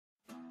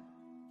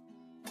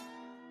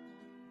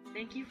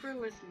Thank you for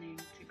listening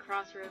to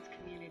Crossroads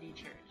Community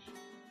Church.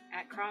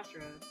 At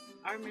Crossroads,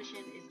 our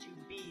mission is to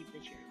be the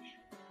church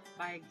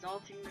by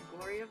exalting the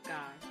glory of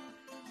God,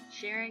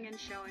 sharing and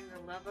showing the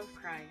love of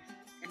Christ,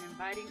 and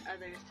inviting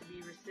others to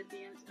be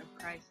recipients of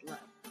Christ's love.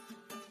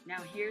 Now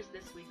here's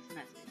this week's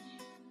message.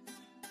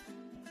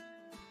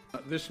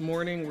 This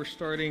morning we're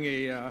starting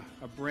a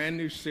brand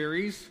new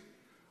series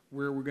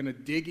where we're going to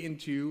dig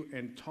into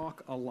and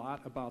talk a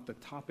lot about the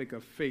topic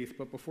of faith.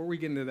 But before we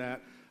get into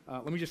that,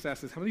 let me just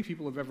ask this. How many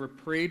people have ever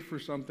prayed for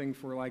something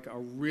for like a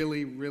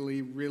really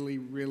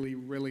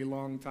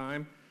long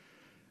time?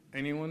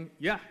 Anyone?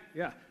 Yeah.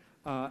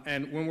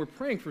 And when we're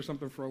praying for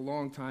something for a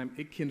long time,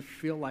 it can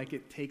feel like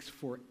it takes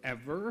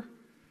forever,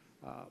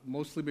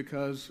 mostly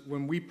because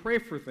when we pray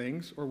for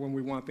things or when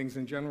we want things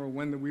in general,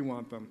 when do we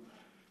want them?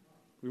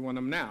 We want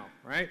them now,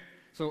 right?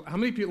 So how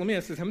many people, let me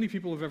ask this, how many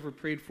people have ever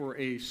prayed for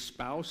a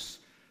spouse,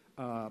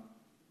 to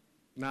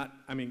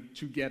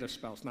get a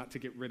spouse, not to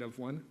get rid of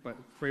one, but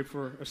pray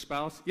for a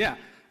spouse? Yeah,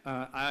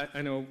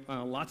 I know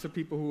lots of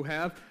people who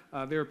have.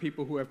 There are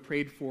people who have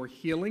prayed for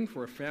healing,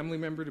 for a family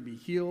member to be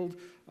healed,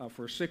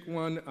 for a sick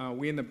one.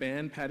 We in the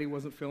band, Patty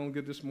wasn't feeling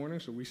good this morning,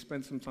 so we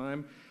spent some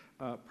time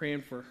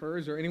praying for her.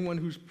 Is there anyone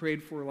who's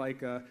prayed for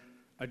like a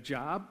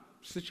job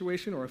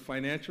situation or a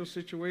financial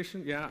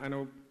situation? Yeah, I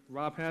know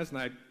Rob has, and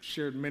I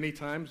shared many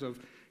times of,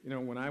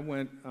 when I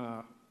went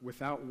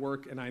without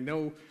work, and I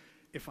know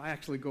if I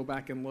actually go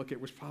back and look, it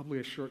was probably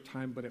a short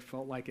time, but it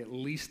felt like at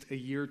least a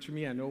year to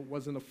me. I know it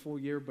wasn't a full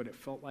year, but it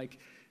felt like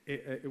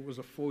it was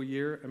a full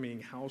year. I mean,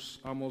 house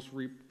almost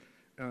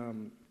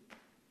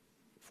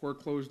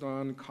foreclosed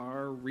on,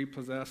 car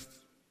repossessed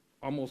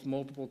almost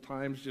multiple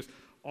times, just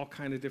all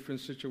kind of different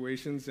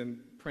situations, and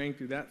praying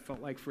through that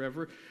felt like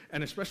forever.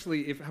 And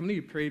especially how many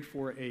of you prayed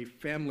for a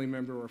family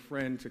member or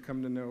friend to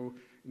come to know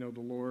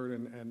the Lord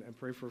and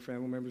pray for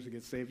family members to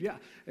get saved? Yeah,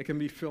 it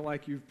can feel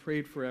like you've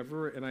prayed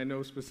forever. And I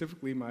know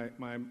specifically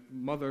my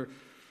mother,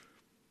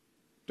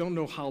 don't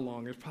know how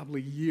long, it's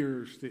probably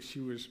years that she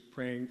was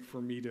praying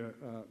for me to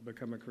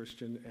become a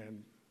Christian,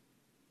 and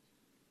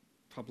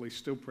probably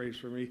still prays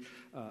for me,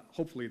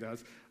 hopefully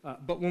does.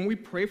 But when we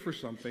pray for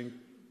something,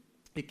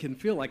 it can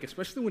feel like,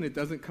 especially when it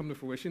doesn't come to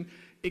fruition,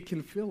 it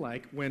can feel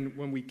like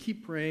when we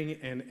keep praying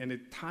and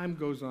time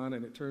goes on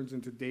and it turns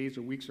into days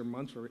or weeks or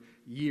months or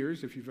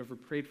years, if you've ever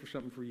prayed for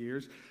something for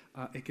years,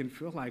 it can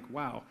feel like,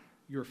 wow,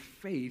 your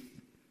faith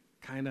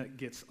kind of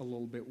gets a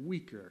little bit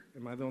weaker.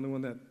 Am I the only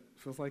one that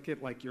feels like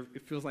it? Like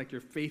it feels like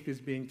your faith is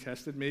being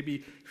tested. Maybe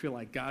you feel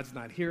like God's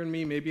not hearing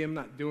me. Maybe I'm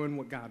not doing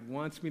what God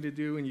wants me to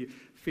do, and you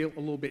feel a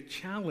little bit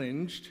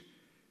challenged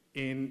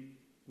in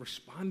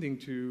responding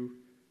to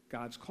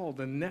God's call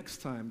the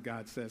next time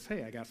God says,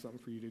 hey, I got something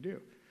for you to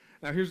do.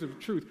 Now, here's the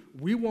truth.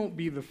 We won't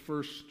be the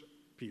first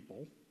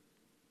people,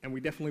 and we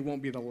definitely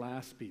won't be the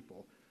last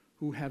people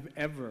who have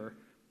ever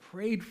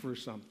prayed for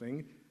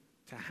something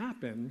to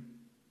happen,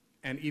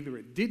 and either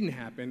it didn't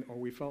happen or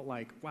we felt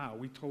like, wow,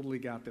 we totally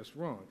got this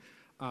wrong.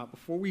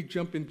 Before we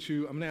jump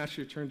into, I'm going to ask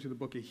you to turn to the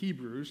book of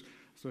Hebrews.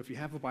 So if you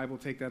have a Bible,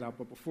 take that out.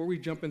 But before we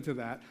jump into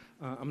that,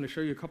 I'm going to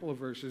show you a couple of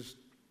verses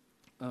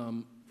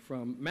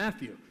from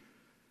Matthew.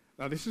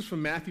 Now, this is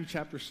from Matthew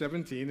chapter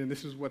 17, and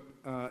this is what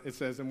it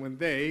says. And when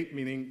they,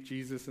 meaning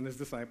Jesus and his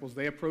disciples,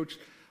 they approached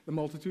the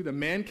multitude, a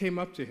man came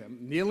up to him,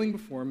 kneeling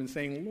before him and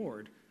saying,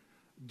 Lord,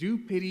 do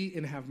pity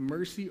and have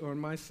mercy on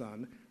my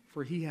son,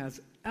 for he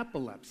has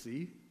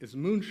epilepsy, is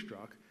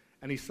moonstruck,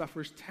 and he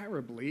suffers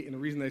terribly. And the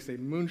reason they say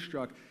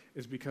moonstruck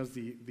is because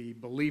the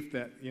belief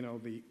that,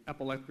 the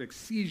epileptic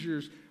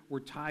seizures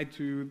were tied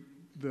to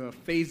the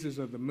phases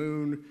of the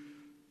moon.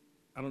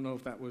 I don't know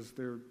if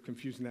they're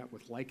confusing that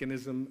with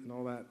Lycanism and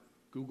all that.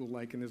 Google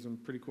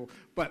Lycanism, pretty cool.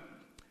 But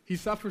he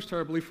suffers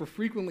terribly, for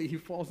frequently he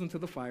falls into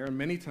the fire and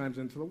many times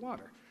into the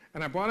water.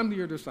 And I brought him to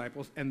your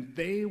disciples, and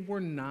they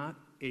were not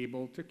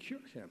able to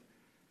cure him.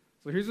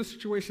 So here's the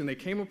situation. They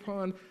came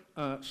upon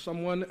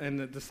someone, and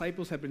the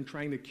disciples had been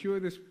trying to cure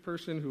this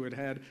person who had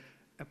had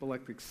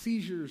epileptic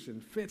seizures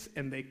and fits,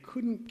 and they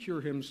couldn't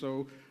cure him.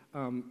 So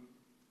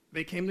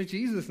they came to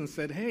Jesus and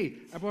said, hey,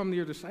 I brought him to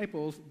your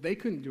disciples. They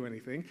couldn't do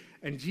anything.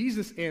 And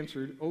Jesus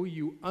answered, oh,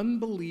 you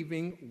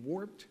unbelieving,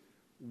 warped,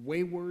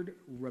 wayward,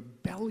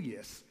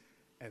 rebellious,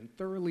 and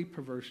thoroughly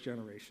perverse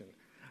generation.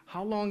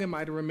 How long am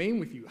I to remain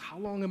with you? How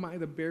long am I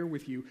to bear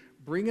with you?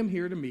 Bring him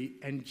here to me.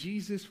 And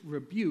Jesus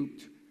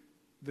rebuked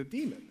the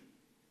demon,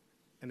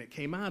 and it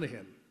came out of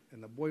him,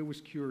 and the boy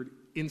was cured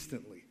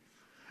instantly.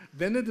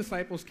 Then the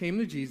disciples came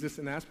to Jesus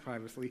and asked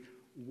privately,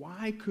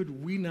 why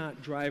could we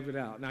not drive it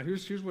out? Now,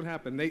 here's what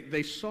happened.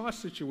 They saw a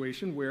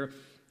situation where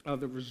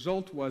the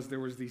result was there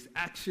was these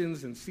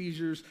actions and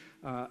seizures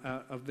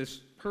of this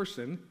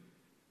person,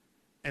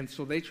 and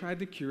so they tried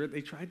to cure it. They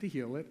tried to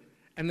heal it.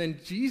 And then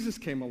Jesus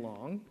came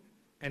along,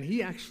 and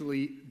he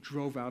actually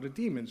drove out a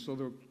demon. So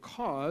the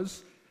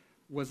cause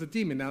was a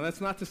demon. Now, that's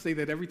not to say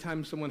that every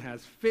time someone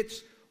has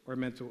fits or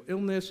mental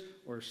illness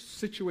or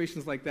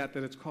situations like that,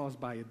 that it's caused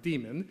by a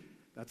demon.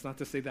 That's not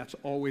to say that's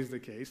always the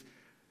case.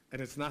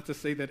 And it's not to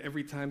say that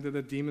every time that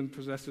a demon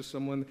possesses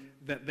someone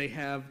that they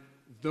have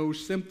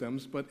those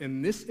symptoms, but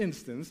in this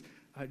instance,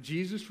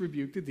 Jesus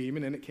rebuked the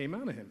demon and it came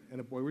out of him, and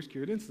the boy was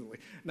cured instantly.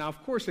 Now,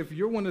 of course, if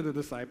you're one of the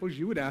disciples,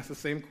 you would ask the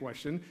same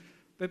question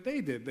that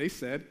they did. They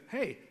said,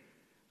 hey,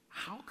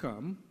 how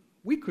come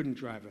we couldn't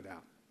drive it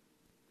out?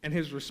 And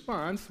his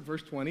response,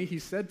 verse 20, he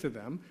said to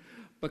them,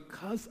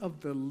 because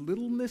of the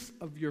littleness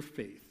of your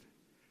faith,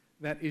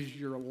 that is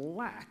your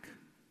lack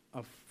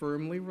of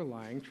firmly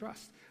relying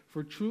trust.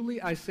 For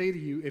truly I say to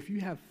you, if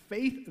you have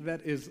faith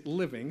that is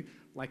living,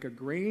 like a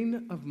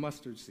grain of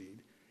mustard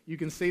seed, you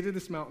can say to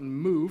this mountain,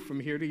 move from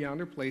here to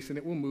yonder place, and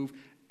it will move,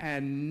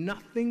 and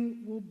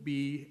nothing will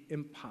be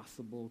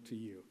impossible to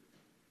you.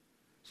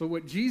 So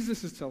what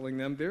Jesus is telling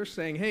them, they're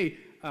saying, hey,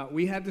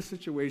 we had this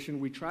situation.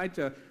 We tried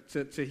to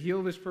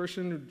heal this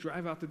person,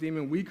 drive out the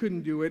demon. We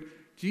couldn't do it.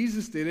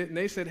 Jesus did it. And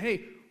they said,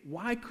 hey,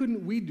 why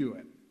couldn't we do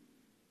it?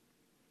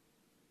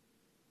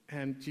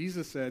 And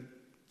Jesus said,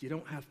 you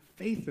don't have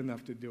faith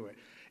enough to do it.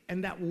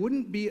 And that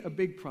wouldn't be a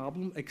big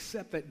problem,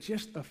 except that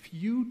just a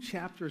few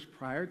chapters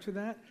prior to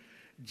that,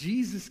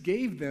 Jesus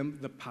gave them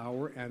the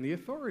power and the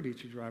authority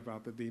to drive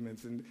out the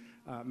demons. In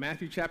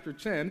Matthew chapter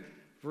 10,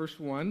 verse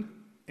 1,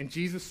 and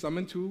Jesus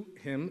summoned to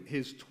him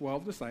his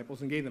 12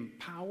 disciples and gave them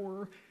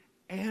power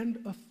and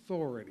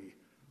authority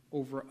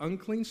over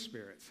unclean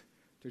spirits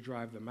to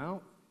drive them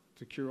out,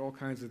 to cure all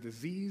kinds of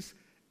disease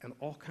and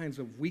all kinds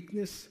of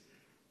weakness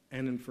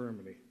and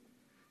infirmity.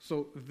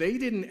 So they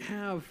didn't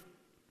have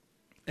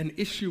an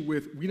issue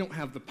with, we don't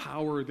have the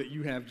power that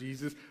you have,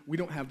 Jesus. We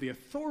don't have the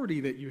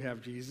authority that you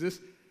have, Jesus.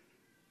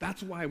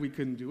 That's why we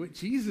couldn't do it.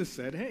 Jesus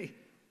said, hey,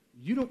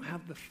 you don't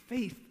have the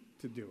faith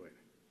to do it.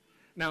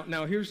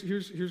 Now here's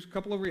a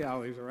couple of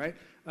realities, all right?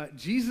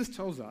 Jesus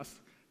tells us,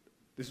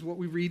 this is what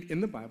we read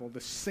in the Bible,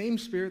 the same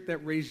Spirit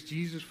that raised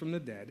Jesus from the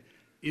dead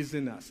is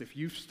in us. If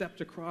you've stepped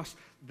across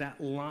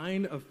that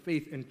line of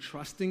faith and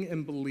trusting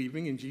and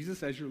believing in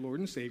Jesus as your Lord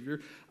and Savior,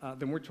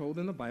 then we're told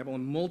in the Bible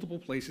in multiple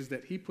places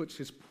that he puts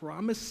his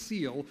promised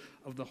seal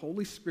of the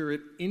Holy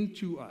Spirit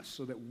into us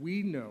so that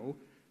we know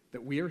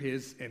that we are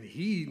his, and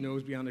he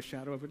knows beyond a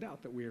shadow of a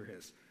doubt that we are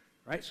his.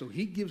 Right? So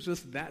he gives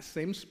us that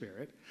same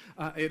Spirit.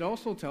 It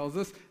also tells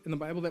us in the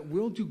Bible that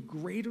we'll do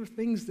greater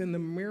things than the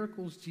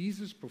miracles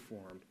Jesus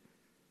performed.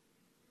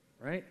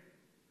 Right?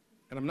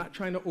 And I'm not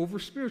trying to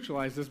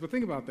over-spiritualize this, but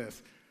think about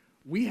this.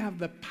 We have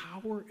the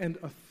power and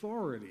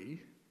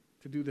authority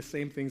to do the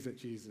same things that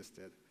Jesus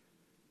did.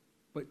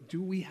 But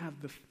do we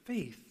have the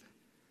faith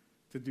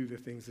to do the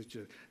things that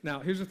Jesus did? Now,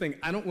 here's the thing.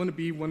 I don't want to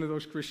be one of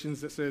those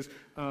Christians that says,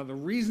 the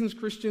reasons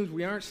Christians,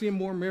 we aren't seeing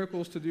more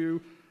miracles to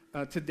do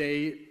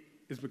today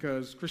is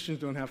because Christians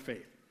don't have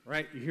faith,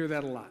 right? You hear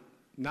that a lot.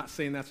 I'm not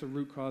saying that's the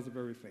root cause of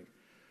everything.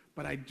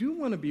 But I do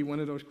want to be one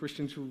of those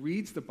Christians who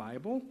reads the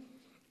Bible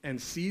and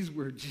sees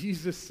where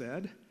Jesus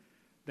said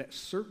that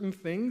certain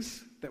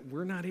things that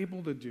we're not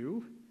able to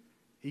do,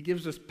 he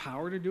gives us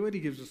power to do it,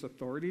 he gives us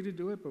authority to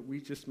do it, but we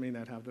just may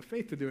not have the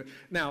faith to do it.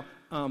 Now,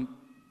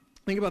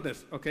 think about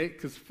this, okay?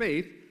 Because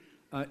faith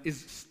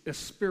is a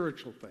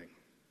spiritual thing,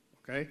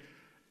 okay?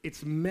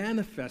 It's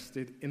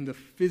manifested in the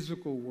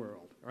physical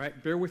world. All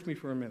right, bear with me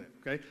for a minute,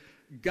 okay?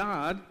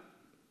 God,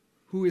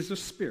 who is a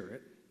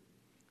spirit,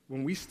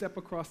 when we step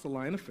across the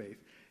line of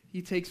faith,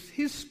 he takes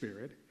his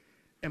Spirit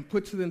and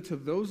puts it into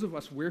those of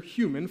us, we're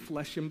human,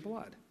 flesh and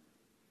blood.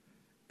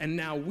 And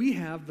now we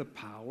have the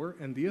power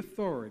and the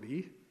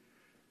authority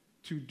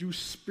to do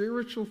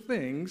spiritual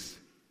things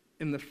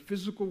in the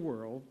physical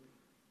world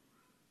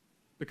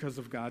because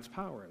of God's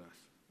power in us,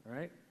 all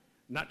right?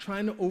 Not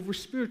trying to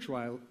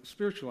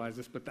over-spiritualize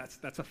this, but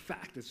that's a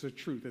fact. It's a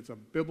truth. It's a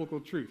biblical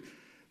truth.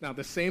 Now,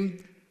 the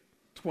same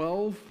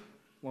 12,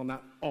 well,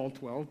 not all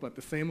 12, but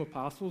the same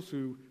apostles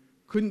who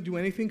couldn't do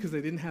anything because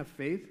they didn't have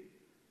faith,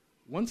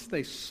 once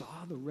they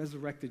saw the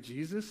resurrected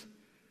Jesus,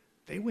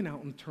 they went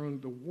out and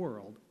turned the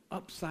world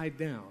upside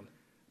down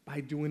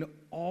by doing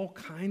all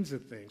kinds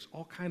of things,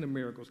 all kinds of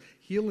miracles,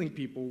 healing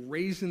people,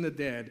 raising the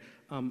dead,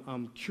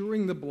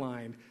 curing the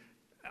blind,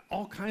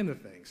 all kinds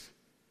of things,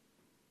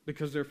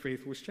 because their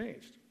faith was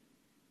changed.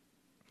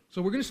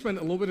 So we're going to spend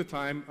a little bit of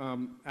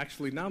time,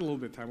 actually not a little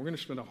bit of time, we're going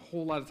to spend a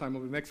whole lot of time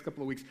over the next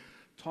couple of weeks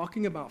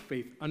talking about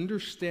faith,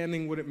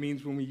 understanding what it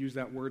means when we use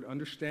that word,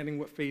 understanding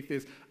what faith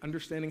is,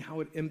 understanding how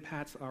it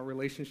impacts our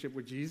relationship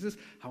with Jesus,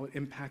 how it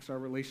impacts our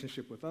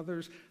relationship with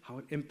others, how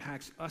it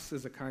impacts us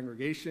as a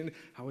congregation,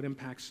 how it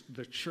impacts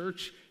the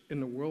church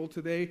in the world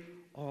today,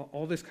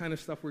 all this kind of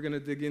stuff we're going to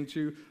dig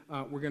into.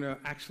 We're going to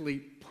actually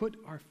put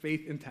our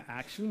faith into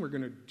action. We're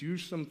going to do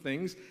some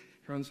things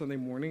here on Sunday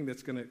morning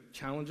that's going to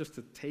challenge us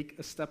to take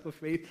a step of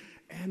faith,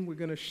 and we're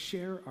going to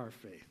share our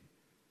faith.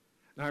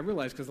 Now, I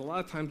realize, because a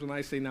lot of times when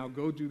I say, now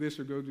go do this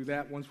or go do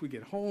that, once we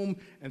get home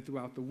and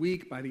throughout the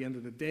week, by the end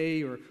of the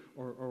day, or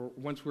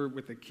once we're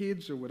with the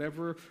kids or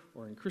whatever,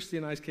 or in Christy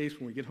and I's case,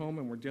 when we get home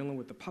and we're dealing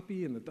with the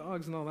puppy and the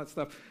dogs and all that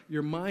stuff,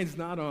 your mind's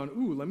not on,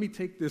 ooh, let me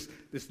take this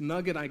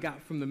nugget I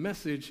got from the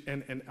message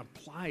and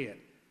apply it.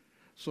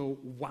 So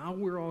while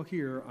we're all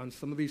here on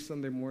some of these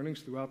Sunday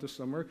mornings throughout the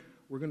summer,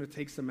 we're going to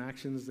take some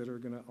actions that are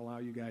going to allow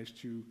you guys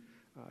to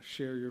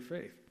share your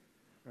faith,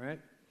 all right?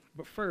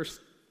 But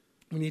first,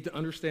 we need to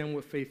understand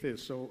what faith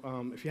is. So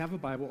if you have a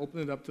Bible, open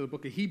it up to the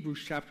book of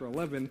Hebrews chapter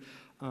 11,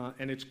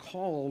 and it's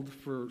called,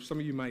 for some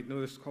of you might know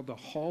this, it's called the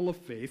Hall of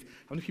Faith.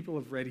 How many people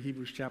have read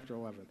Hebrews chapter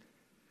 11?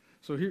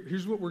 So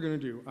here's what we're going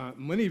to do.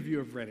 Many of you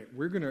have read it.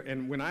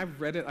 And when I've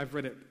read it, I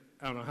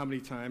don't know how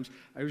many times.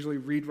 I usually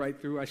read right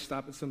through. I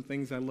stop at some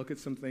things. I look at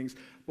some things.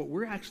 But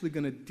we're actually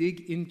going to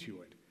dig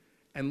into it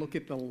and look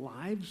at the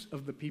lives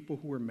of the people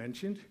who were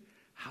mentioned,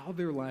 how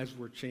their lives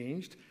were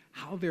changed,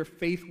 how their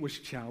faith was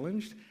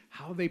challenged,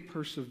 how they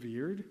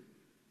persevered,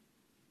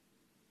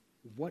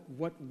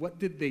 what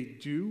did they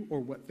do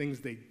or what things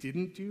they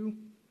didn't do,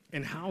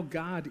 and how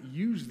God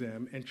used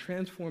them and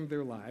transformed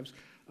their lives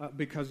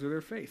because of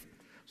their faith.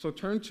 So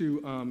turn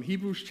to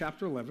Hebrews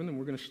chapter 11, and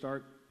we're going to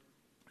start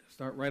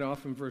right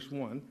off in verse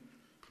 1.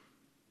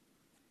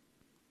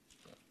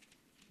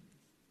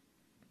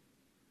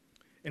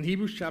 In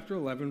Hebrews chapter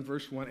 11,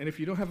 verse 1, and if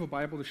you don't have a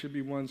Bible, there should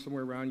be one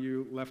somewhere around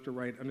you, left or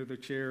right, under the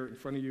chair, in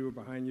front of you or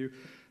behind you.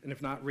 And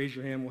if not, raise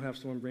your hand. We'll have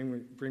someone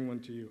bring one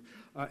to you.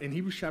 In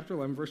Hebrews chapter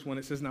 11, verse 1,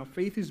 it says, "Now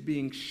faith is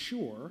being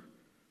sure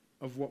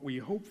of what we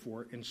hope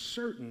for and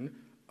certain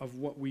of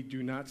what we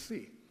do not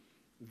see.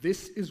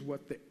 This is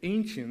what the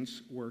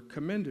ancients were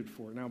commended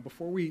for." Now,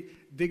 before we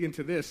dig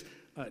into this,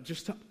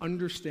 just to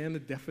understand the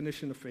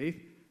definition of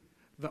faith,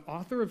 the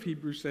author of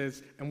Hebrews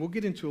says, and we'll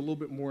get into a little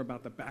bit more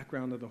about the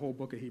background of the whole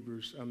book of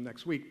Hebrews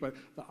next week, but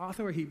the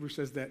author of Hebrews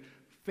says that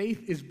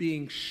faith is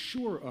being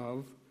sure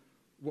of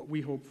what we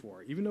hope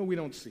for, even though we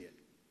don't see it.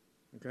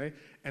 Okay?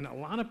 And a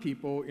lot of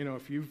people,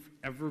 if you've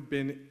ever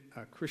been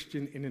a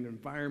Christian in an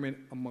environment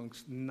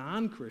amongst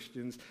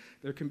non-Christians,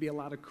 there can be a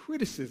lot of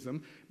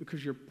criticism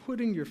because you're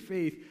putting your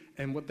faith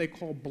and what they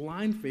call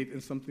blind faith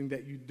in something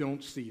that you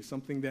don't see,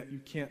 something that you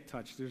can't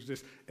touch. There's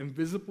this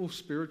invisible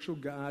spiritual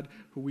God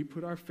who we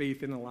put our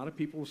faith in. A lot of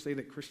people will say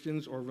that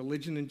Christians or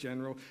religion in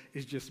general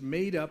is just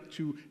made up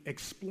to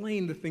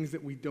explain the things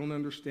that we don't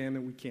understand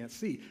and we can't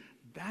see.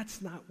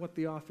 That's not what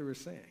the author is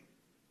saying.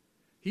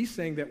 He's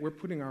saying that we're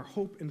putting our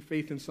hope and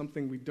faith in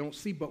something we don't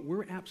see, but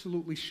we're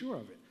absolutely sure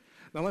of it.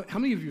 Now, how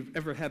many of you have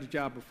ever had a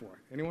job before?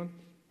 Anyone?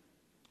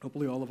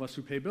 Hopefully all of us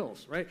who pay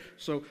bills, right?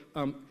 So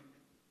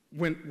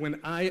when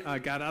I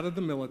got out of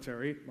the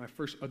military, my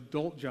first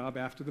adult job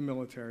after the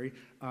military,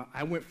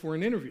 I went for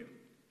an interview.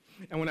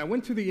 And when I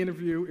went to the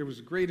interview, it was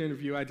a great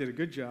interview. I did a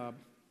good job.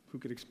 Who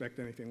could expect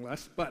anything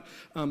less? But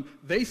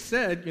they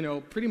said,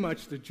 pretty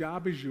much the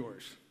job is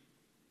yours.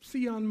 See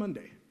you on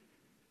Monday.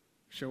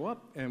 Show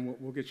up, and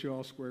we'll get you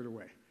all squared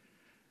away.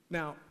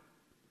 Now,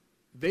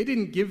 they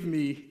didn't give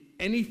me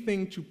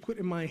anything to put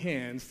in my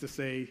hands to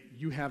say,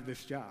 you have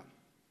this job.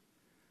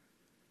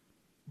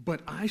 But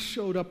I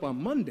showed up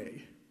on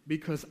Monday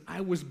because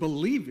I was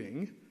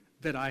believing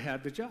that I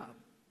had the job.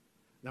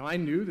 Now, I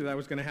knew that I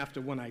was going to have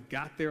to, when I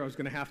got there, I was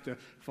going to have to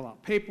fill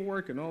out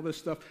paperwork and all this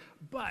stuff.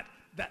 But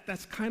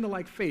that's kind of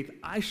like faith.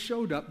 I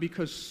showed up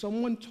because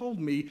someone told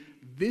me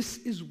this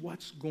is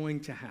what's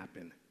going to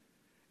happen.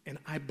 And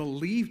I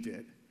believed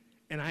it,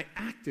 and I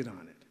acted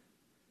on it.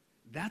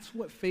 That's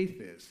what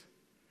faith is.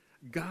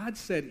 God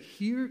said,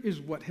 here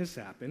is what has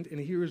happened, and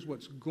here is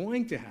what's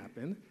going to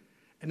happen.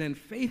 And then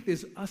faith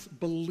is us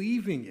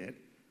believing it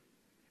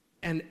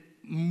and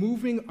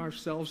moving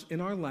ourselves in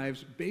our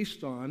lives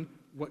based on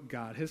what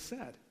God has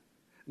said.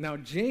 Now,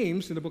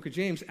 James, in the book of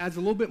James, adds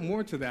a little bit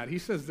more to that. He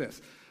says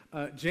this.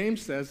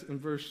 James says in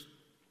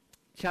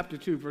chapter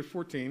 2, verse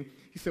 14,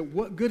 he said,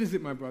 "What good is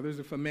it, my brothers,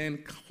 if a man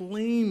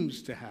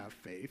claims to have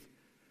faith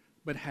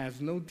but has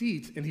no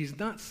deeds?" And he's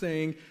not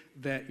saying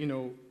that,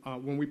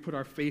 when we put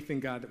our faith in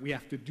God, that we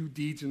have to do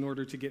deeds in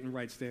order to get in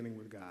right standing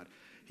with God.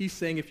 He's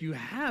saying if you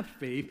have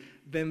faith,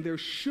 then there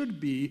should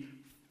be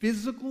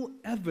physical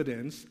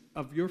evidence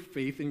of your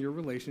faith in your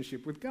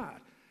relationship with God.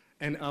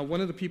 And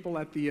one of the people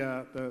at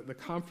the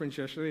conference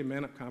yesterday,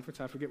 Man Up Conference,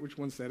 I forget which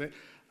one said it,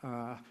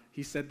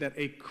 he said that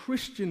a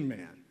Christian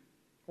man,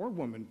 or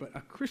woman, but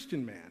a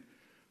Christian man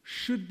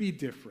should be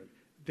different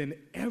than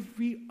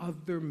every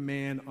other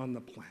man on the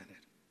planet.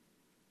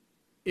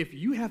 If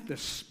you have the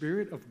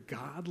Spirit of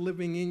God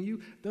living in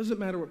you, doesn't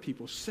matter what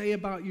people say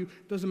about you,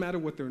 doesn't matter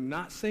what they're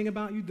not saying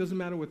about you, doesn't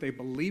matter what they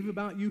believe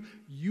about you,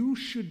 you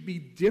should be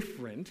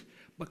different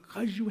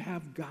because you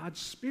have God's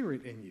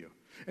Spirit in you.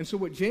 And so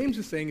what James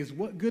is saying is,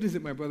 what good is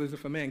it, my brothers,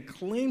 if a man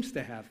claims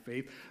to have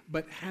faith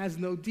but has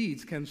no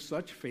deeds? Can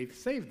such faith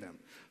save them?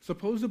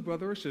 Suppose a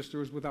brother or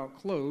sister is without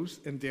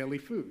clothes and daily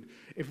food.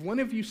 If one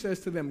of you says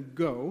to them,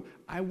 "Go,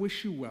 I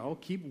wish you well,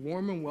 keep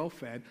warm and well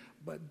fed,"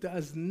 but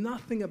does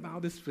nothing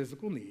about his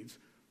physical needs,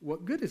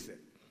 what good is it?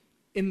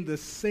 In the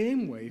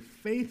same way,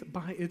 faith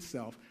by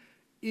itself,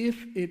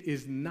 if it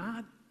is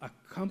not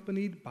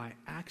accompanied by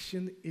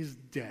action, is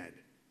dead.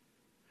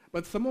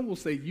 But someone will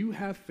say, "You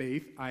have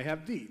faith, I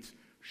have deeds.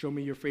 Show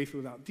me your faith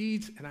without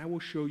deeds, and I will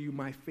show you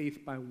my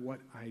faith by what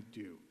I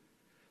do."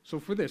 So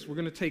for this, we're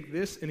going to take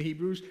this in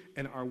Hebrews,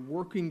 and our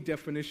working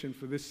definition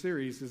for this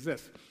series is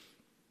this.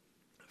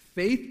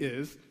 Faith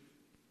is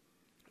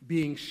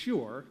being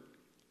sure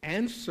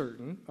and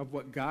certain of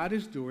what God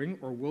is doing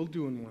or will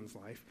do in one's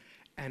life,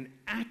 and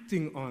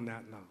acting on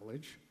that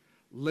knowledge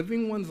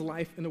living one's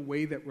life in a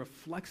way that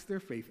reflects their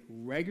faith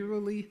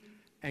regularly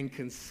and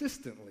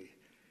consistently,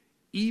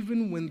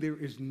 even when there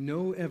is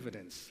no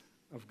evidence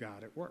of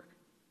God at work.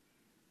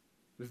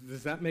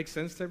 Does that make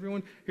sense to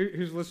everyone?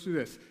 Let's do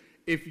this.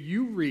 If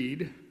you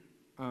read,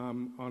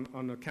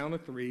 on the count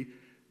of three,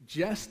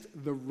 just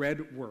the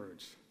red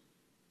words,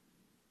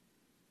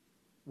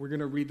 we're going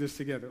to read this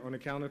together on the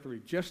count of three.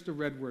 Just the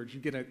red words. You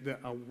get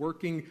a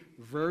working,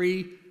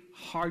 very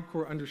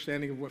hardcore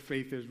understanding of what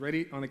faith is.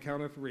 Ready? On the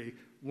count of three.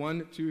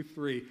 1, 2,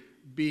 3.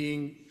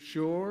 Being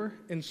sure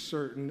and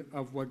certain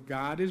of what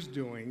God is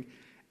doing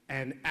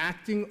and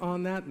acting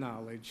on that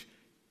knowledge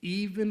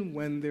even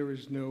when there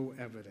is no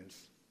evidence.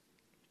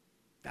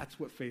 That's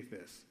what faith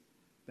is.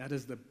 That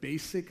is the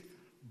basic,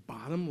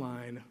 bottom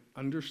line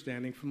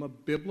understanding from a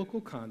biblical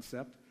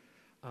concept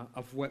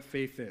of what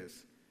faith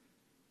is.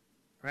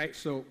 All right,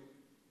 so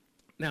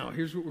now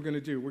here's what we're going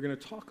to do. We're going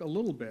to talk a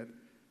little bit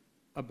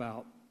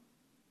about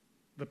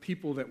the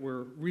people that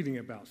we're reading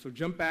about. So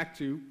jump back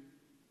to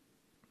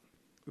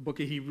the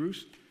book of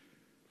Hebrews.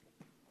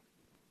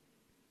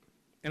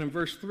 And in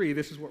verse 3,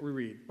 this is what we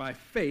read. By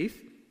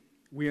faith,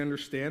 we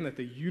understand that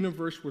the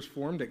universe was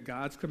formed at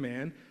God's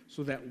command,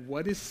 so that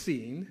what is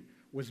seen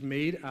was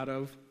made out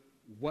of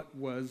what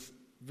was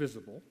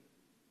visible.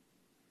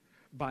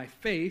 By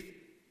faith,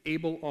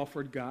 Abel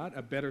offered God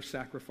a better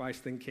sacrifice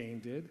than Cain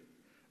did.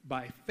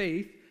 By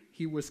faith,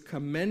 he was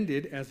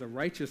commended as a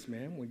righteous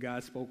man when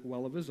God spoke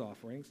well of his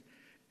offerings.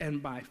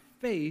 And by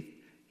faith,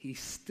 he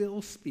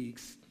still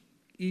speaks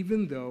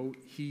even though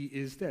he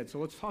is dead. So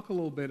let's talk a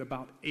little bit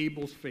about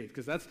Abel's faith,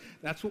 because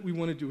that's what we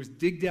want to do, is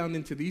dig down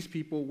into these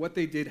people, what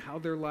they did, how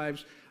their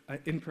lives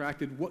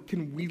interacted, what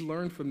can we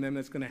learn from them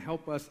that's going to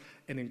help us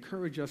and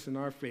encourage us in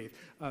our faith.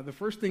 The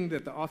first thing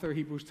that the author of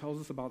Hebrews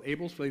tells us about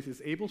Abel's faith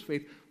is Abel's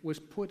faith was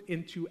put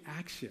into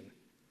action.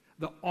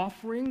 The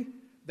offering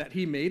that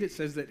he made, it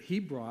says that he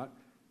brought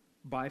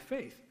by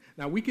faith.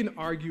 Now, we can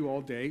argue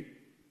all day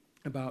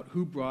about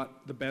who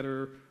brought the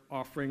better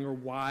offering or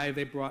why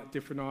they brought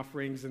different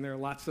offerings, and there are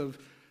lots of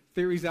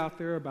theories out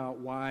there about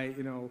why,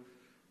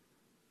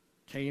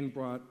 Cain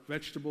brought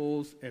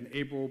vegetables and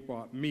Abel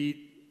brought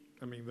meat.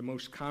 I mean, the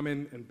most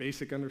common and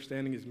basic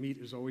understanding is meat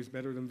is always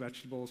better than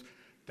vegetables.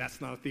 That's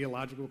not a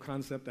theological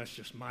concept. That's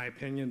just my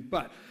opinion.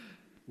 But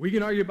we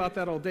can argue about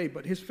that all day.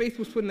 But his faith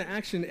was put into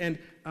action, and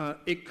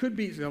it could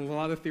be a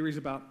lot of theories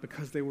about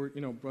because they were,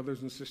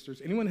 brothers and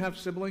sisters. Anyone have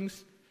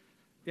siblings?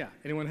 Yeah.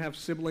 Anyone have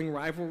sibling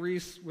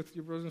rivalries with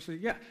your brothers and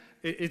sisters? Yeah.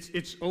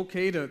 It's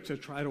okay to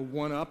try to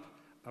one-up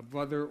a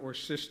brother or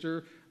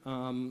sister.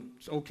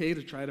 It's okay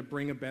to try to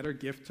bring a better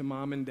gift to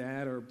mom and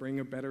dad or bring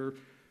a better,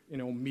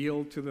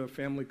 meal to the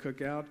family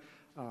cookout.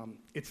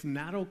 It's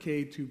not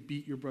okay to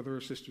beat your brother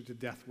or sister to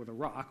death with a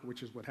rock,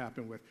 which is what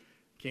happened with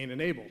Cain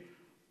and Abel.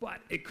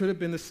 But it could have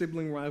been a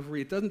sibling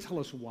rivalry. It doesn't tell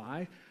us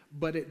why,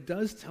 but it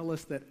does tell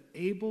us that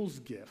Abel's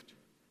gift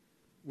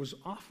was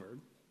offered,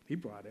 he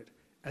brought it,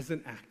 as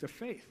an act of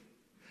faith.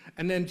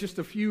 And then just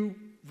a few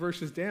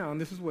verses down,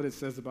 this is what it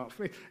says about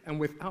faith. And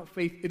without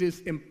faith, it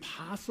is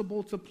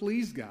impossible to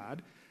please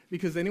God,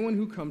 because anyone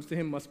who comes to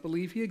him must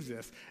believe he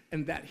exists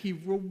and that he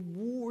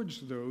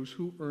rewards those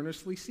who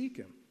earnestly seek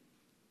him.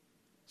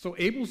 So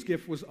Abel's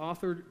gift was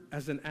offered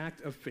as an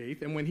act of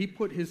faith, and when he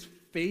put his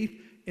faith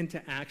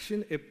into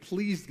action, it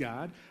pleased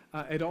God.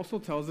 It also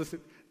tells us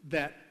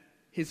that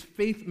his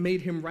faith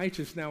made him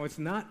righteous. Now, it's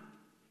not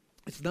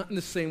in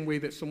the same way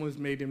that someone is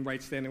made in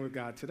right standing with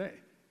God today.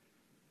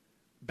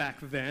 Back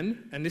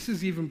then, and this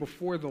is even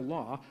before the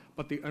law,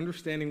 but the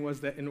understanding was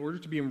that in order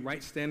to be in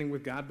right standing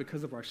with God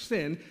because of our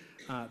sin,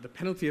 the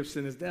penalty of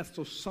sin is death,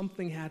 so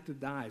something had to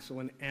die. So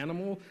an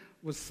animal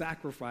was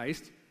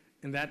sacrificed,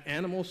 and that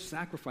animal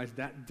sacrifice,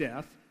 that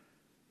death,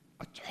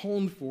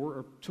 atoned for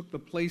or took the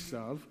place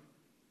of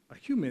a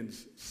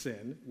human's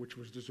sin, which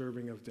was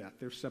deserving of death,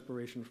 their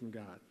separation from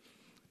God.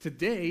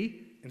 Today,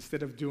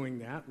 instead of doing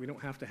that, we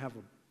don't have to have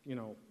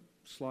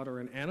slaughter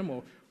an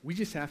animal. We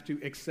just have to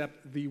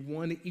accept the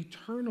one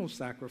eternal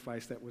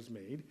sacrifice that was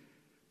made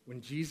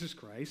when Jesus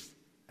Christ,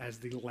 as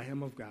the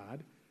Lamb of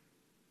God,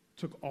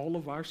 took all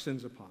of our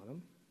sins upon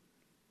him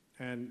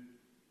and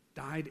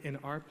died in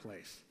our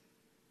place.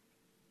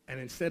 And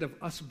instead of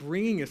us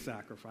bringing a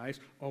sacrifice,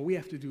 all we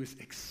have to do is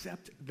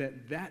accept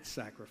that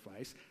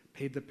sacrifice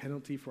paid the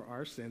penalty for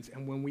our sins.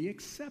 And when we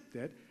accept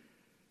it,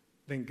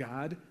 then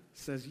God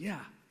says,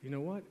 yeah, you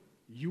know what?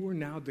 You are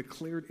now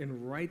declared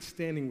in right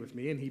standing with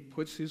me, and he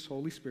puts his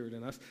Holy Spirit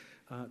in us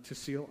to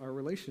seal our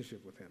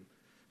relationship with him.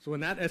 So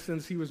in that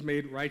essence, he was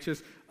made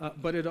righteous,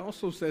 but it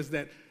also says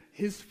that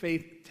his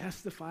faith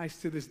testifies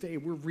to this day.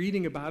 We're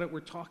reading about it.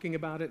 We're talking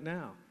about it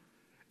now.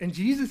 And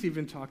Jesus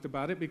even talked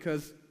about it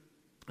because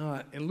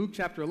in Luke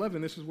chapter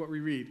 11, this is what we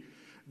read.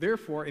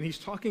 Therefore, and he's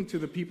talking to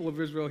the people of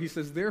Israel, he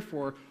says,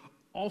 therefore,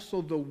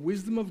 also the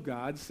wisdom of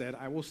God said,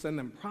 I will send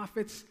them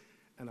prophets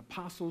and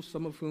apostles,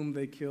 some of whom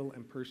they kill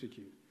and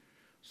persecute,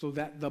 so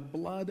that the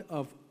blood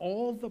of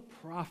all the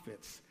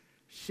prophets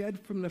shed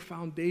from the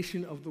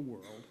foundation of the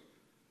world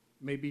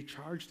may be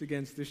charged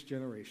against this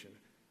generation,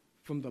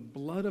 from the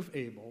blood of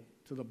Abel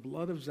to the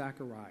blood of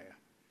Zechariah,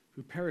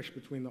 who perish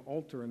between the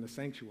altar and the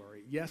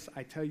sanctuary. Yes,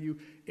 I tell you,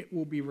 it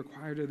will be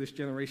required of this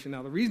generation.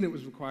 Now, the reason it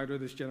was required of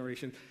this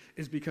generation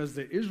is because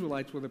the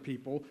Israelites were the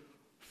people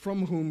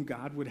from whom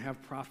God would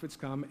have prophets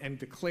come and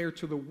declare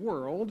to the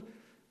world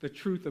the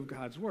truth of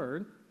God's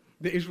word.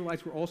 The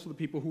Israelites were also the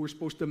people who were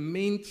supposed to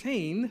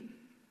maintain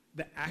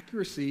the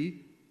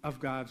accuracy of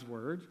God's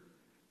word.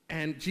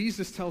 And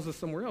Jesus tells us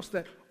somewhere else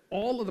that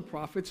all of the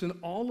prophets and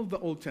all of the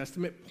Old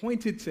Testament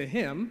pointed to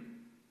him.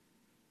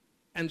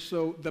 And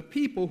so the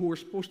people who were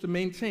supposed to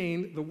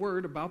maintain the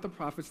word about the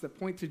prophets that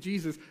point to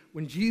Jesus,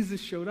 when Jesus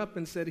showed up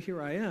and said,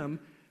 "Here I am,"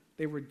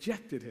 they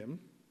rejected him,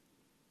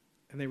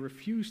 and they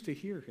refused to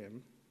hear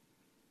him,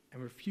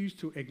 and refused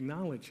to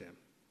acknowledge him.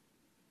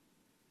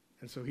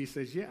 And so he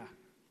says, yeah,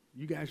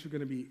 you guys are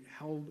going to be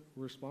held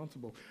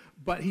responsible.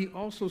 But he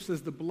also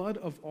says the blood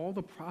of all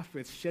the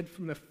prophets shed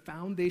from the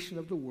foundation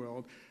of the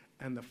world,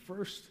 and the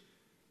first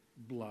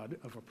blood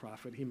of a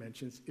prophet he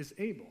mentions is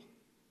Abel,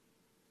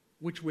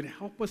 which would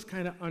help us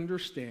kind of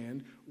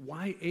understand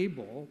why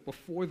Abel,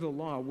 before the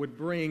law, would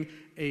bring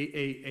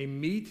a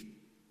meat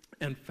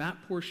and fat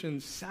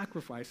portion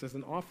sacrifice as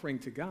an offering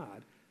to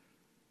God.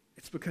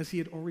 It's because he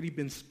had already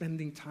been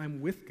spending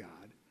time with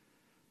God,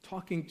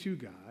 talking to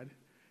God,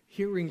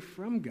 hearing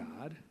from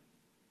God,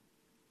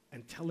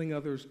 and telling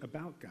others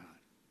about God.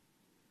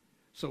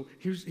 So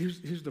here's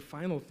the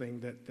final thing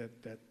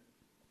that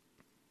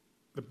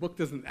the book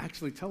doesn't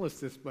actually tell us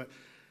this, but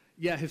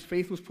yeah, his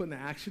faith was put into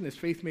action. His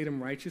faith made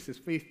him righteous. His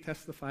faith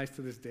testifies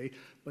to this day.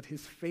 But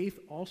his faith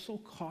also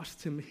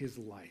cost him his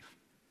life.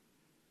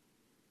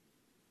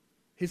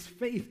 His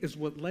faith is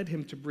what led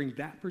him to bring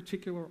that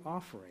particular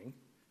offering.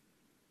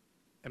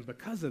 And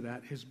because of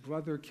that, his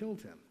brother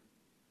killed him.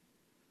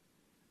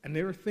 And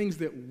there are things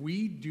that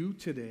we do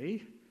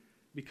today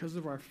because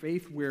of our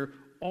faith where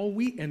all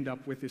we end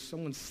up with is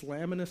someone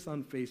slamming us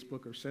on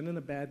Facebook or sending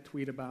a bad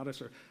tweet about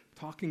us or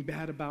talking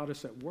bad about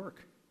us at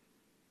work.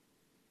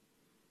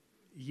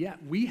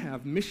 Yet we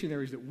have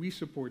missionaries that we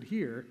support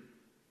here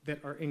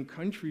that are in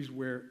countries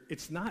where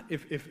it's not,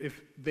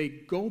 if they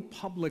go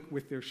public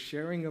with their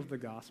sharing of the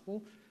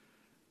gospel,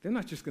 they're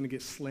not just going to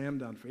get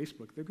slammed on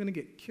Facebook, they're going to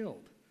get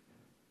killed.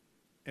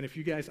 And if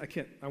you guys,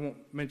 I won't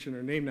mention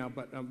her name now,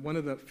 but one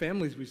of the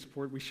families we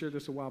support, we shared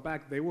this a while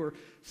back, they were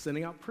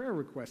sending out prayer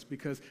requests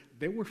because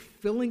they were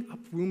filling up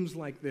rooms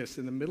like this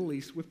in the Middle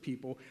East with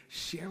people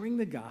sharing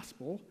the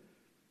gospel,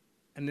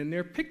 and then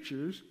their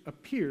pictures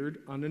appeared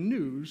on the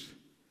news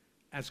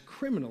as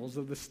criminals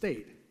of the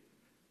state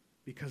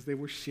because they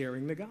were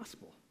sharing the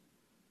gospel,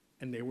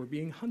 and they were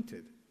being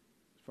hunted.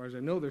 As far as I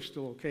know, they're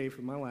still okay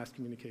from my last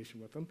communication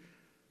with them,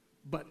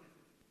 but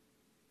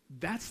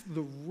that's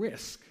the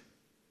risk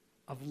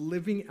of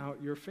living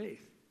out your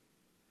faith.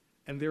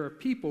 And there are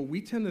people, we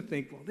tend to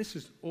think, well, this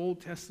is Old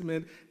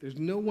Testament. There's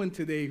no one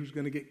today who's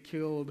going to get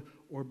killed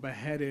or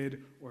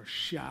beheaded or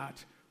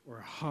shot or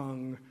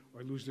hung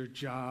or lose their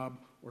job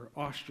or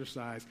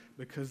ostracized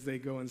because they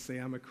go and say,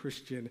 I'm a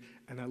Christian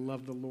and I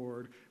love the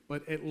Lord.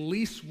 But at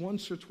least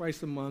once or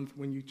twice a month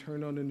when you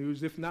turn on the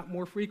news, if not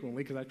more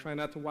frequently, because I try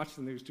not to watch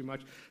the news too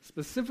much,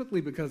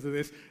 specifically because of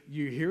this,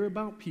 you hear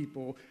about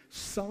people,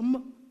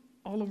 some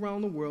all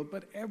around the world,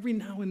 but every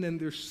now and then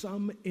there's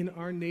some in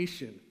our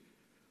nation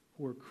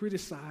who are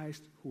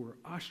criticized, who are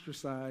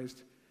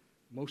ostracized.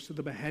 Most of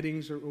the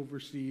beheadings are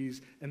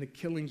overseas and the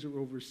killings are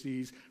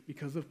overseas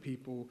because of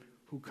people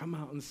who come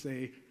out and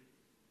say,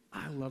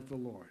 I love the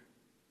Lord.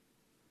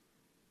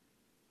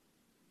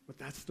 But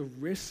that's the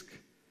risk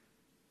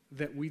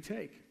that we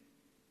take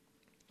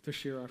to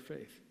share our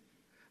faith.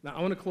 Now,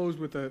 I want to close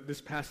with this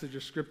passage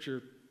of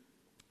Scripture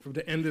from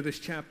the end of this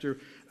chapter,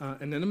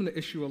 and then I'm going to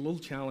issue a little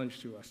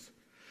challenge to us.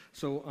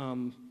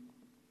 So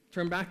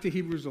turn back to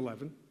Hebrews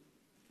 11,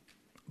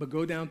 but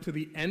go down to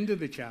the end of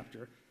the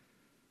chapter,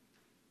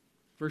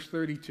 verse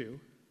 32.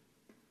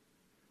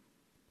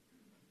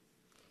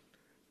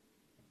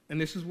 And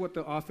this is what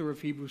the author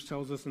of Hebrews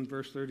tells us in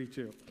verse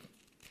 32.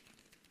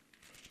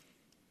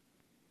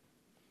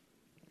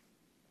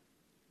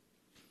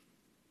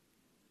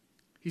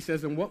 He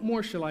says, and what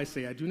more shall I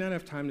say? I do not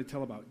have time to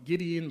tell about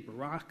Gideon,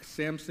 Barak,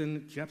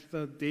 Samson,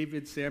 Jephthah,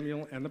 David,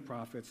 Samuel, and the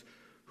prophets,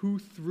 who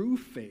through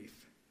faith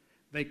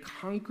they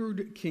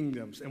conquered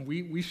kingdoms. And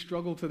we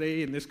struggle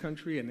today in this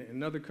country and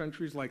in other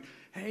countries like,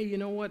 hey, you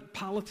know what,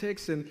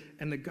 politics and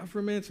the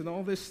governments and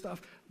all this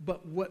stuff.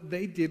 But what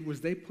they did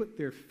was they put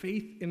their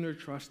faith and their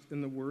trust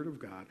in the Word of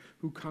God,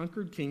 who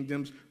conquered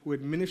kingdoms, who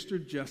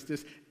administered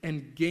justice,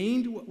 and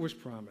gained what was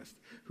promised,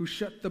 who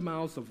shut the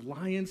mouths of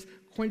lions,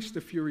 quenched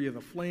the fury of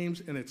the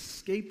flames, and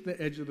escaped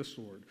the edge of the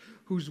sword,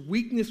 whose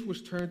weakness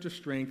was turned to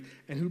strength,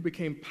 and who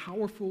became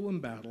powerful in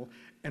battle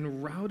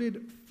and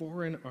routed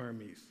foreign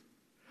armies.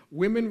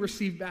 Women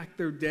received back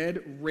their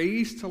dead,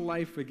 raised to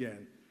life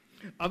again.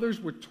 Others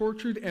were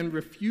tortured and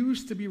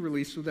refused to be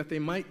released so that they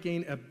might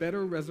gain a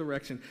better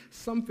resurrection.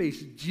 Some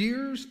faced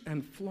jeers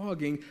and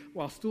flogging,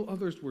 while still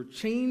others were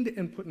chained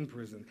and put in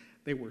prison.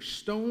 They were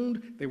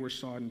stoned, they were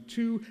sawed in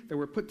two, they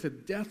were put to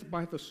death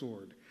by the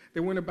sword. They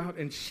went about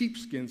in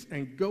sheepskins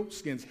and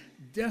goatskins,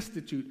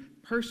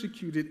 destitute,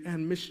 persecuted,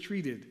 and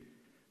mistreated.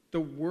 The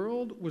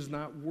world was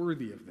not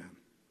worthy of them.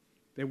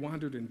 They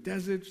wandered in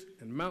deserts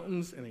and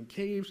mountains and in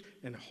caves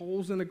and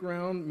holes in the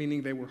ground,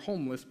 meaning they were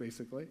homeless,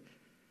 basically.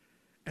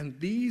 And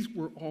these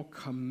were all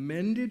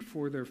commended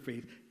for their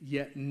faith,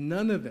 yet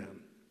none of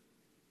them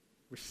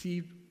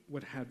received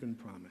what had been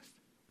promised.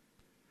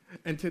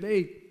 And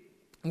today,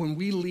 when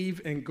we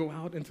leave and go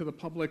out into the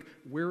public,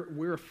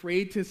 we're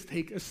afraid to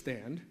take a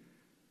stand.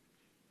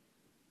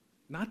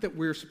 Not that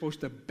we're supposed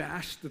to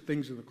bash the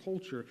things of the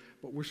culture,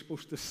 but we're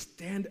supposed to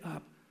stand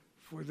up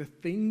for the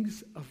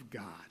things of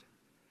God.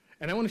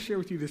 And I want to share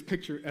with you this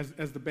picture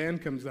as the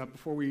band comes up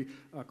before we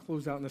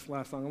close out in this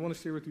last song. I want to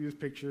share with you this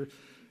picture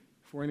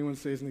before anyone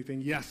says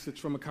anything. Yes, it's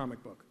from a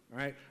comic book, all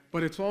right?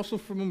 But it's also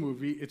from a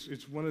movie.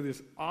 It's one of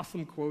these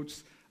awesome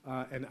quotes,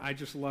 and I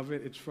just love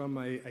it. It's from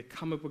a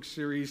comic book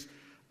series.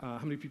 How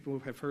many people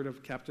have heard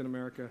of Captain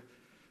America?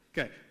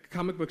 Okay,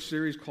 comic book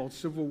series called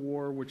Civil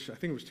War, which I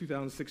think it was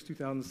 2006,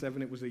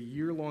 2007. It was a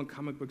year-long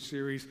comic book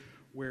series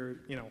where,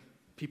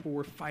 people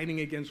were fighting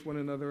against one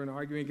another and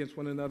arguing against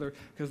one another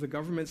because the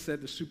government said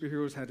the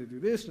superheroes had to do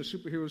this, and the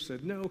superheroes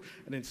said no,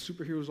 and then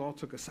superheroes all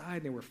took a side,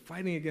 and they were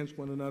fighting against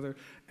one another.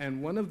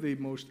 And one of the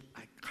most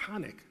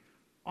iconic,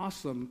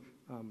 awesome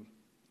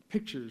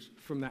pictures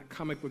from that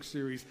comic book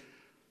series,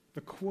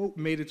 the quote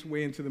made its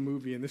way into the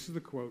movie, and this is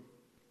the quote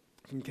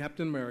from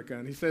Captain America,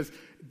 and he says,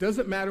 "It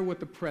doesn't matter what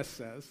the press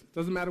says, it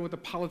doesn't matter what the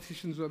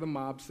politicians or the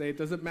mob say, it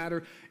doesn't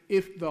matter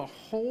if the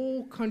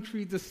whole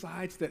country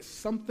decides that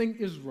something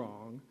is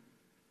wrong,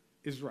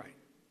 is right.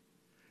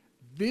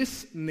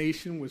 This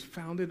nation was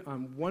founded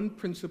on one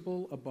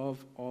principle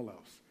above all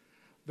else,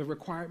 the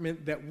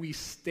requirement that we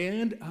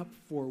stand up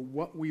for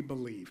what we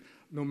believe,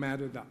 no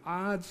matter the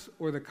odds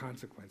or the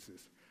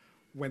consequences.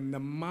 When the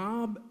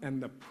mob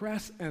and the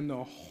press and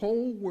the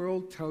whole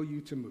world tell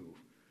you to move,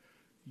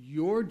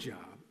 your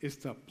job is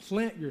to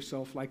plant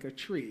yourself like a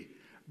tree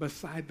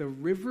beside the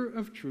river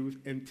of truth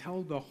and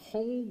tell the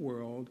whole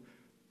world,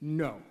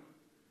 no,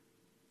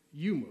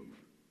 you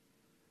move."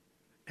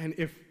 And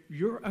if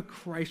you're a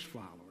Christ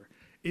follower,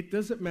 it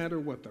doesn't matter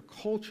what the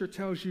culture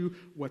tells you,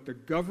 what the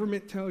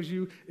government tells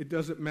you. It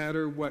doesn't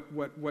matter what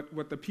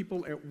the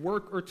people at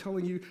work are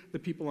telling you, the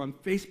people on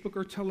Facebook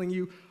are telling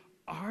you.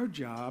 Our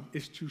job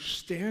is to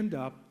stand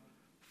up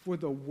for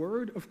the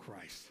word of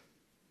Christ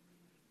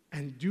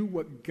and do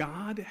what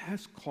God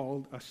has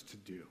called us to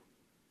do.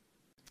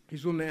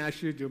 Here's what I'm going to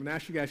ask you to do. I'm going to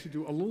ask you guys to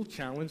do a little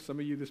challenge. Some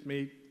of you, this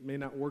may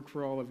not work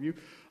for all of you,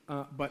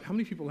 but how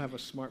many people have a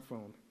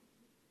smartphone?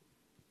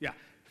 Yeah.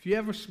 If you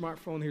have a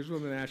smartphone, here's what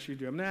I'm going to ask you to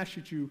do. I'm going to ask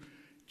you to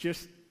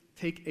just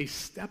take a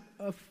step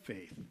of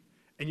faith.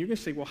 And you're going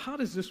to say, well, how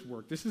does this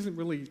work? This isn't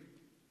really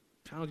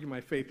challenging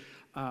my faith.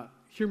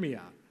 Hear me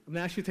out. I'm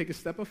going to ask you to take a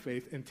step of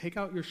faith and take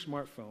out your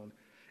smartphone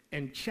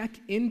and check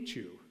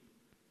into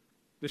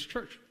this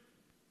church.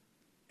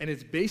 And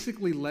it's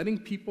basically letting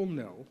people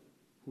know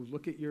who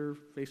look at your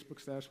Facebook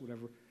status,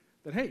 whatever,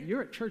 that, hey,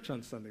 you're at church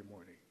on Sunday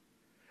morning.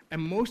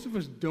 And most of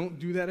us don't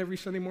do that every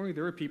Sunday morning.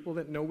 There are people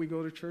that know we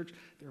go to church.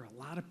 There are a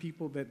lot of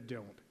people that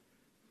don't.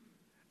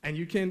 And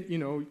you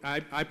can,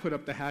 I put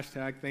up the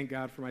hashtag, thank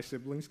God for my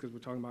siblings, because we're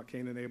talking about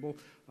Cain and Abel,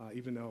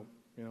 even though,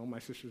 my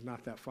sister's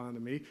not that fond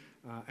of me.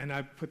 And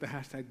I put the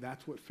hashtag,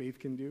 that's what faith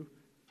can do.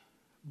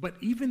 But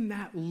even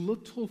that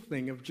little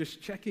thing of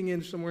just checking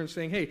in somewhere and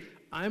saying, hey,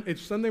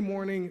 it's Sunday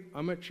morning,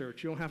 I'm at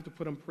church. You don't have to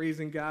put I'm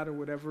praising God or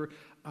whatever.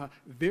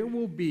 There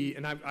will be,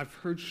 and I've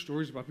heard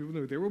stories about people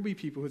who there will be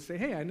people who say,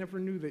 hey, I never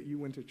knew that you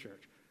went to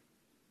church.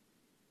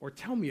 Or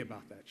tell me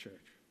about that church.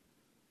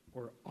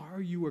 Or are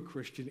you a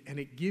Christian? And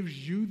it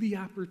gives you the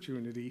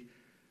opportunity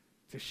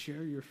to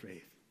share your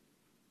faith.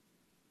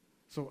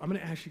 So I'm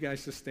going to ask you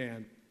guys to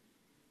stand.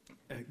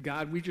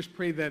 God, we just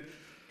pray that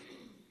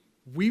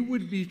we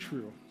would be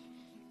true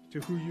to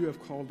who you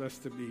have called us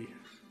to be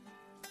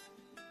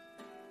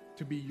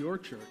your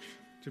church,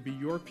 to be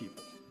your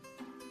people,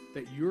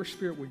 that your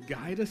Spirit would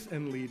guide us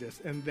and lead us,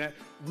 and that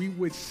we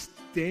would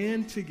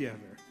stand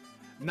together,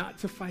 not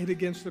to fight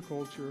against the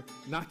culture,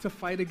 not to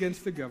fight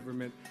against the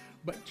government,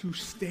 but to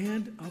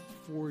stand up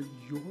for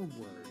your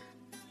word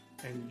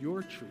and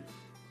your truth.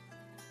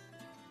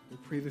 We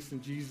pray this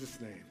in Jesus'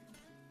 name.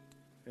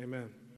 Amen.